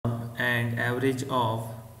and average of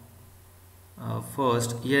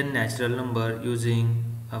first n natural number using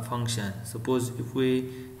a function. Suppose if we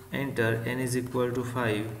enter n is equal to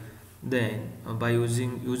 5, then by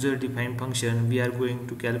using user defined function we are going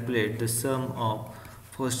to calculate the sum of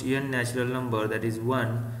first n natural number, that is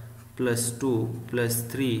 1 plus 2 plus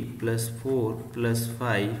 3 plus 4 plus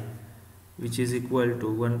 5, which is equal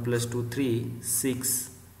to 1 plus 2 3 6,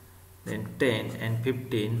 then 10 and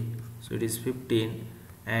 15, so it is 15,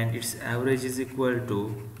 and its average is equal to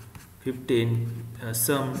 15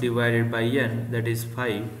 sum divided by n, that is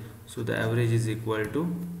 5, so the average is equal to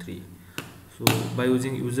 3. So by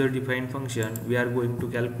using user defined function we are going to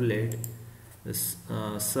calculate the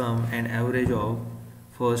sum and average of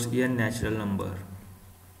first n natural number.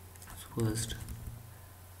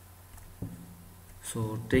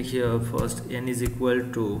 So take here first n is equal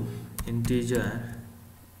to integer,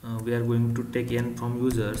 we are going to take n from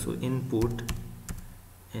user, so input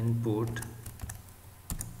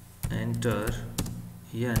enter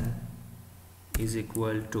n is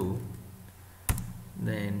equal to,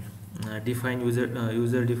 then define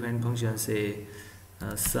user defined function, say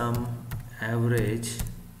sum average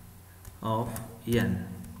of n.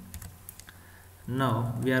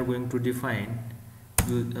 Now we are going to define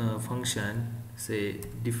function, say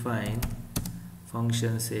define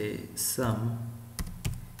function, say sum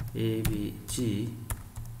avg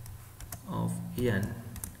of n.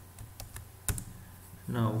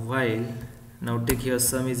 Now take here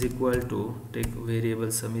sum is equal to, take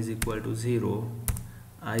variable sum is equal to 0,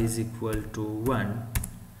 I is equal to 1,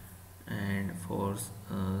 and for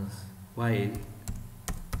while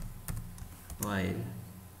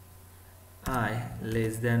I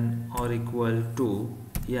less than or equal to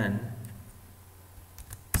n,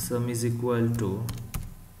 sum is equal to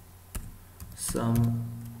sum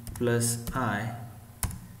plus I,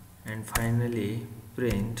 and finally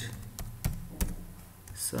print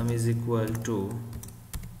sum is equal to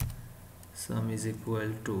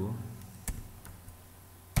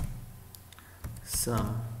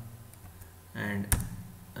sum, and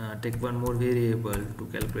take one more variable to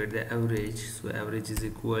calculate the average, so average is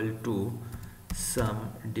equal to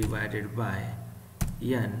sum divided by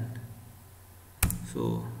n,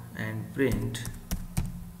 so and print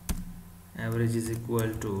average is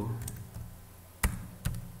equal to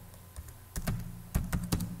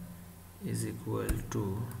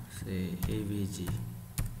say avg.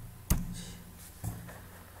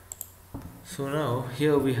 So now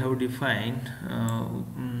here we have defined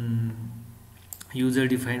user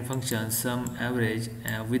defined function sum average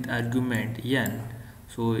with argument n.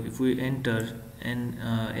 So if we enter n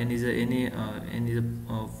is a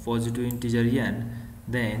positive integer n,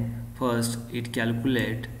 then first it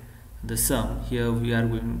calculate the sum. Here we are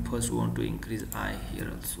going first want to increase I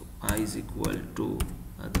here also, I is equal to,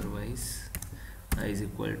 otherwise I is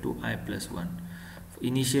equal to I plus 1.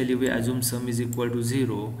 Initially we assume sum is equal to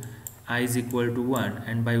 0, I is equal to 1,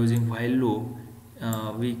 and by using while loop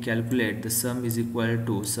we calculate the sum is equal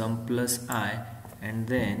to sum plus I, and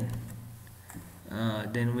then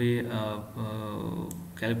we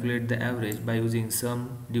calculate the average by using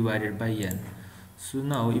sum divided by n. So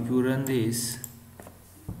now if you run this,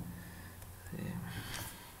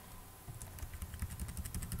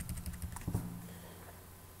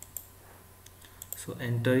 so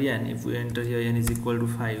enter n, if we enter here n is equal to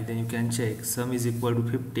 5, then you can check sum is equal to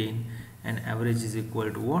 15 and average is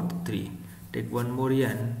equal to what, 3. Take one more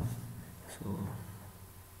n, so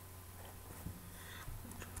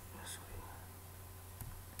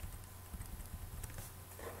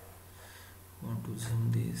want to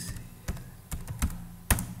zoom this.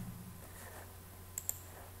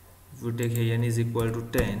 If we take here n is equal to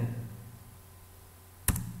 10,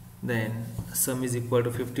 then sum is equal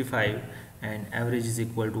to 55 and average is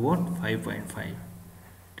equal to what, 5.5.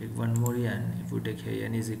 Take one more n, if we take here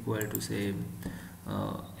n is equal to say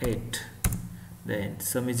 8, then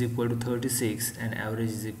sum is equal to 36 and average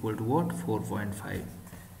is equal to what, 4.5.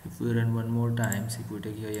 If we run one more times, if we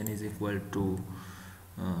take here n is equal to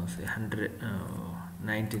say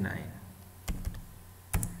 99,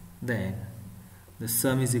 then the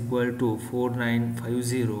sum is equal to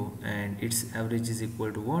 4950 and its average is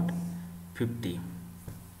equal to what, 50.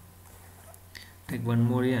 Take one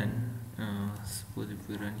more n, suppose if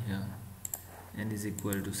we run here n is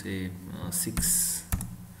equal to say 6,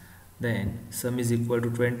 then sum is equal to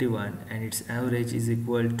 21 and its average is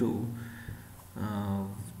equal to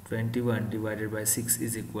 21 divided by 6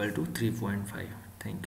 is equal to 3.5. Thank you.